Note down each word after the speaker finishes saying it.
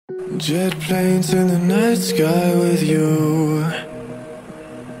Jet planes in the night sky with you,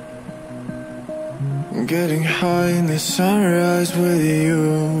 getting high in the sunrise with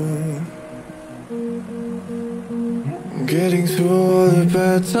you, getting through all the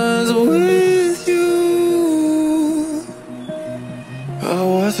bad times with you. I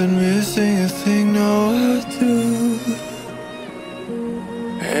wasn't missing a thing, no I do.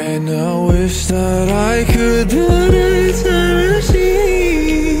 And I wish that I could build a time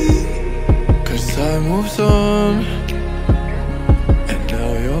machine, 'cause time moves on, and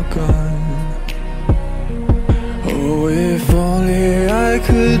now you're gone. Oh, if only I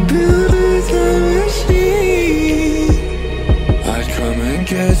could build a time machine, I'd come and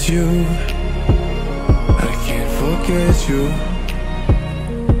get you. I can't forget you.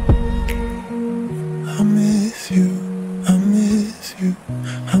 I miss you, I miss you,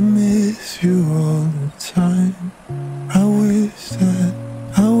 I miss you all the time. I wish that,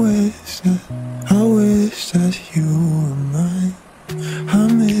 I wish that, I wish that you were mine. I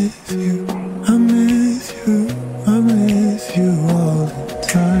miss you, I miss you, I miss you all the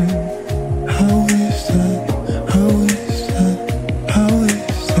time. I wish that, I wish that, I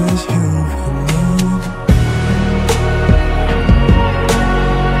wish that you were mine.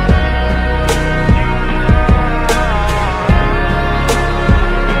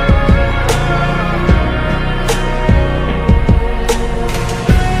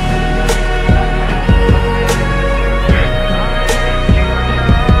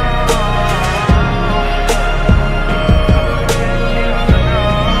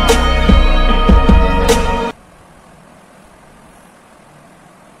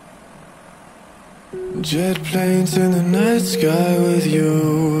 Jet planes in the night sky with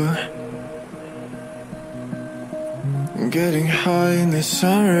you, getting high in the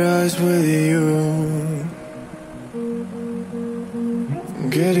sunrise with you,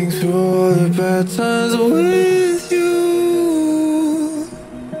 getting through all the bad times with you.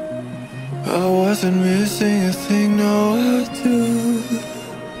 I wasn't missing a thing, no I do.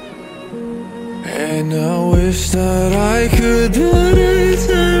 And I wish that I could build a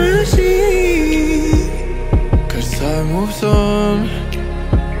time machine, 'cause time moves on,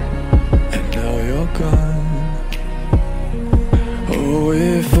 and now you're gone. Oh,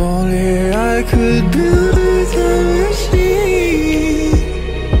 if only I could build a time machine,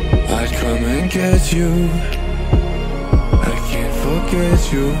 I'd come and get you. I can't forget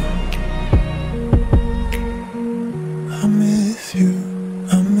you. I miss you,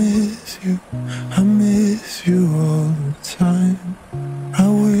 I miss you, I miss you all the time. I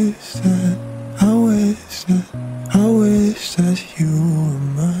wish that, I wish that, I wish that you were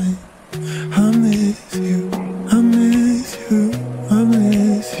mine. I miss you, I miss you, I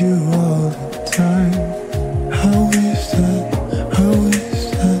miss you all the time. I wish that, I wish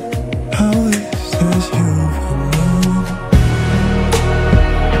that, I wish that you were mine.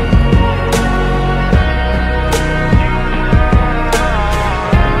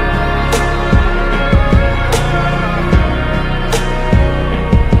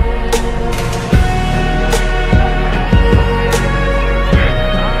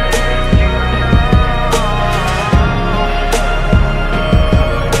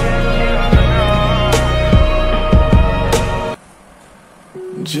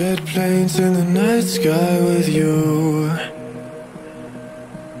 Jet planes in the night sky with you,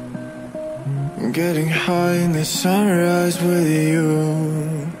 getting high in the sunrise with you,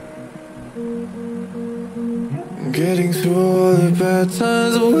 getting through all the bad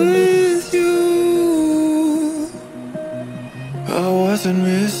times with you. I wasn't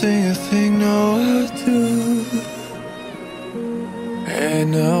missing a thing, no I do.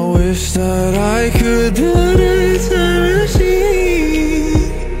 And I wish that I could build a time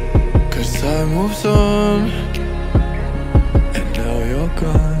machine, 'cause time moves on, and now you're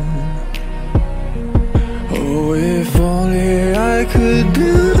gone. Oh, if only I could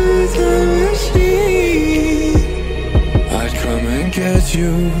build a time machine, I'd come and get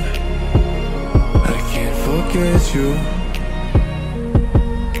you. I can't forget you.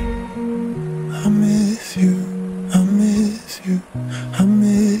 I miss you, I miss you, I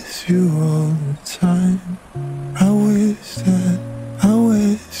miss you all the time. I wish that, I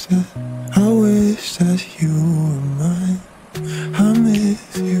wish that, I wish that you were mine. I miss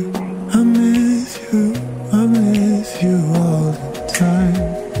you, I miss you, I miss you all the time.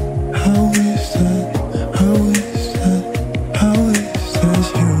 I wish that, I wish that, I wish that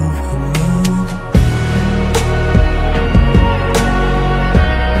you were mine.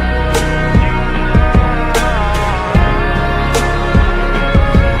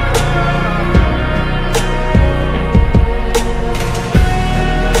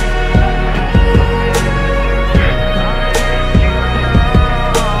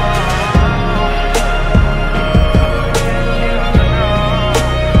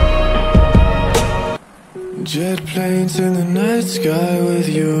 night sky with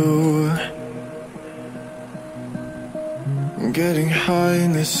you. Getting high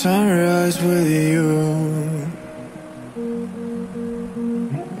in the sunrise with you.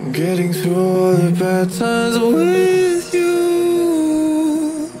 Getting through all the bad times with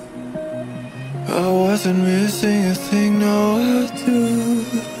you. I wasn't missing a thing, no I do.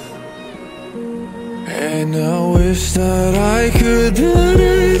 And I wish that I could build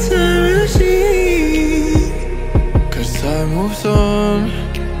a time machine, 'cause time moves on,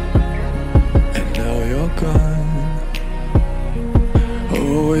 and now you're gone.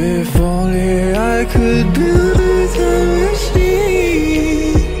 Oh, if only I could build a time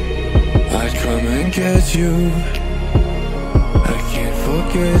machine, I'd come and get you. I can't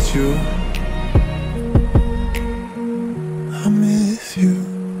forget you. I miss you,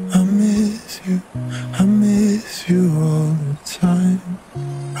 I miss you, I miss you all the time.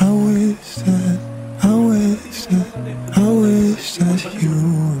 I wish that you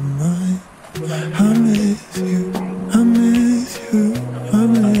were mine. I miss you, I miss you, I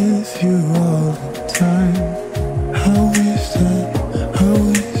miss you all the time. I wish that you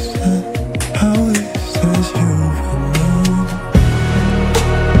were mine.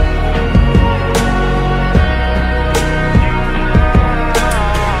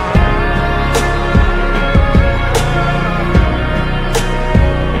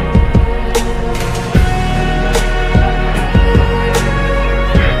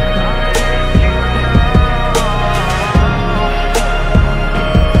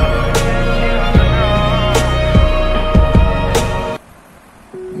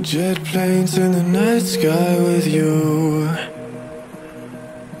 Jet planes in the night sky with you.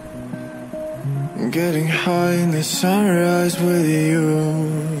 Getting high in the sunrise with you.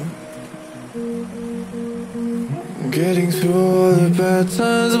 Getting through all the bad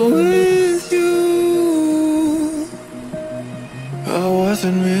times with you. I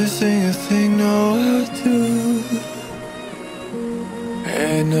wasn't missing a thing, no I do.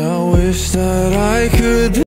 And I wish that I could